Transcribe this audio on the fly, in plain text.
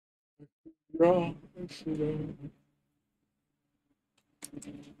Roxinha.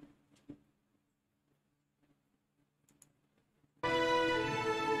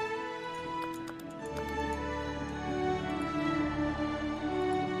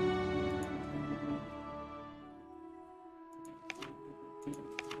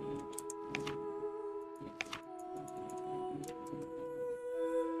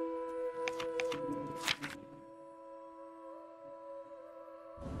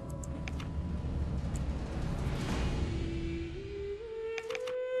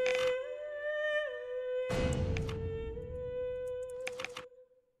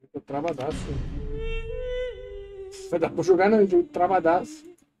 Tô travadaço. Vai dar pra jogar no jogo travadaço.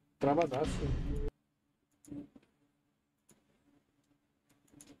 Travadaço.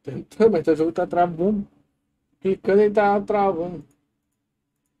 Tentando, mas o jogo tá travando. Clicando e tá travando.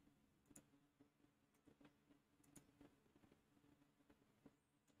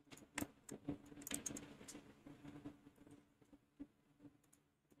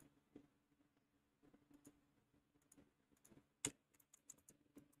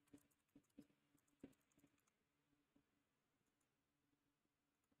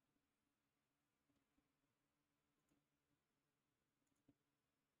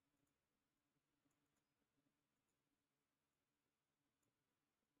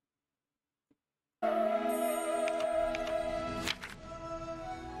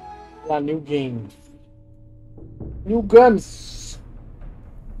 Lá, New Game. New Guns.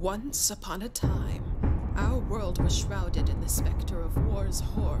 Once upon a time, our world was shrouded in the specter of war's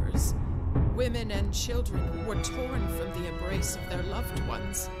horrors. Women and children were torn from the embrace of their loved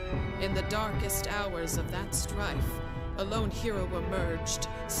ones. In the darkest hours of that strife, a lone hero emerged,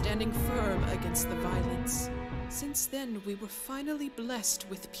 standing firm against the violence. Since then, we were finally blessed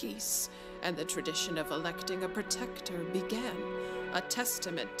with peace, and the tradition of electing a protector began, a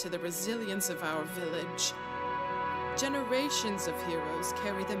testament to the resilience of our village. Generations of heroes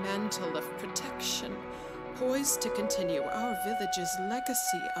carry the mantle of protection, poised to continue our village's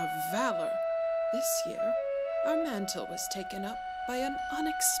legacy of valor. This year, our mantle was taken up by an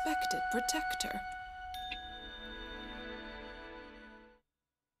unexpected protector.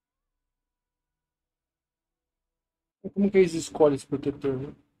 Como que eles escolhem esse protetor,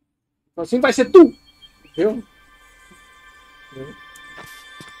 né? Assim vai ser tu! Entendeu?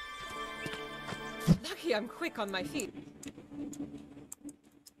 Lucky I'm quick on my feet.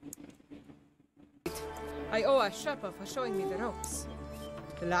 I owe a Sherpa for showing me the ropes.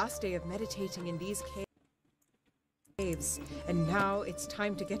 The last day of meditating in these caves, and now it's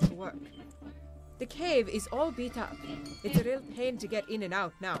time to get to work. The cave is all beat up. It's a real pain to get in and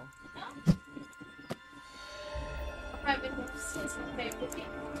out now.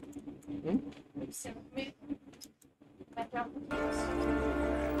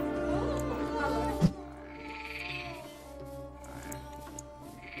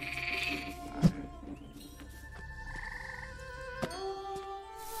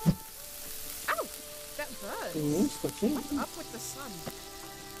 What's up with the sun?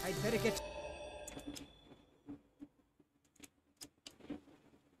 I'd better get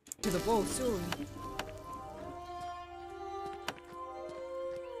to the bow soon.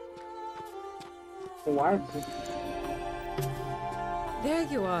 O arco. There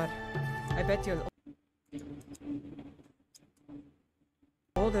you are. I bet you're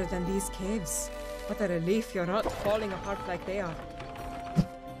older than these caves. What a relief you're not falling apart like they are.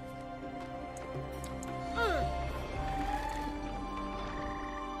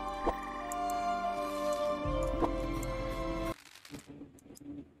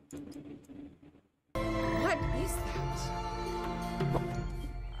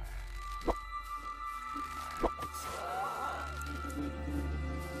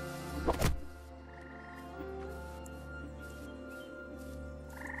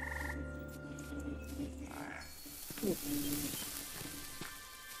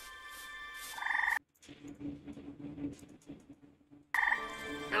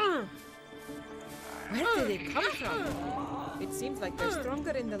 Where did they come from? It seems like they're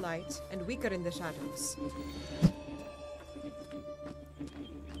stronger in the light and weaker in the shadows.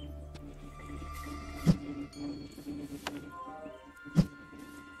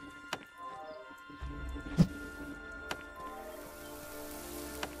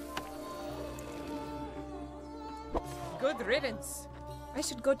 Good riddance. I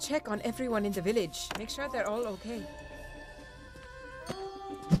should go check on everyone in the village. Make sure they're all okay.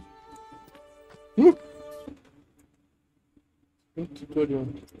 Tutorial.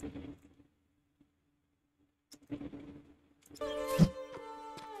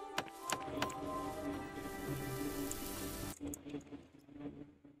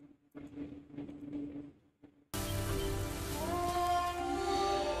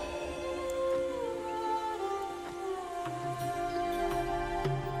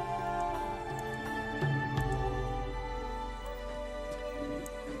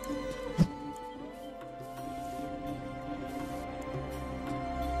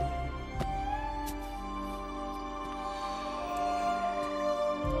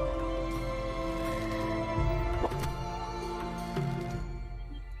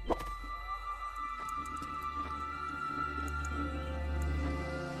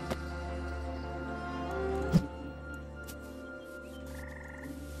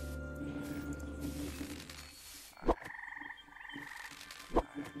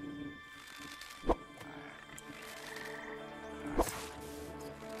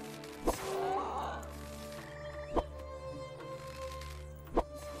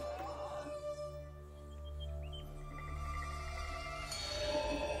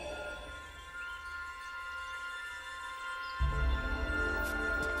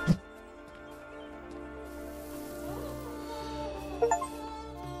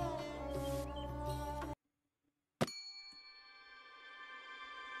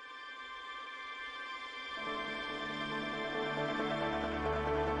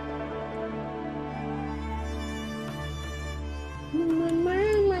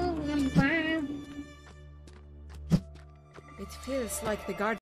 Feels like the guard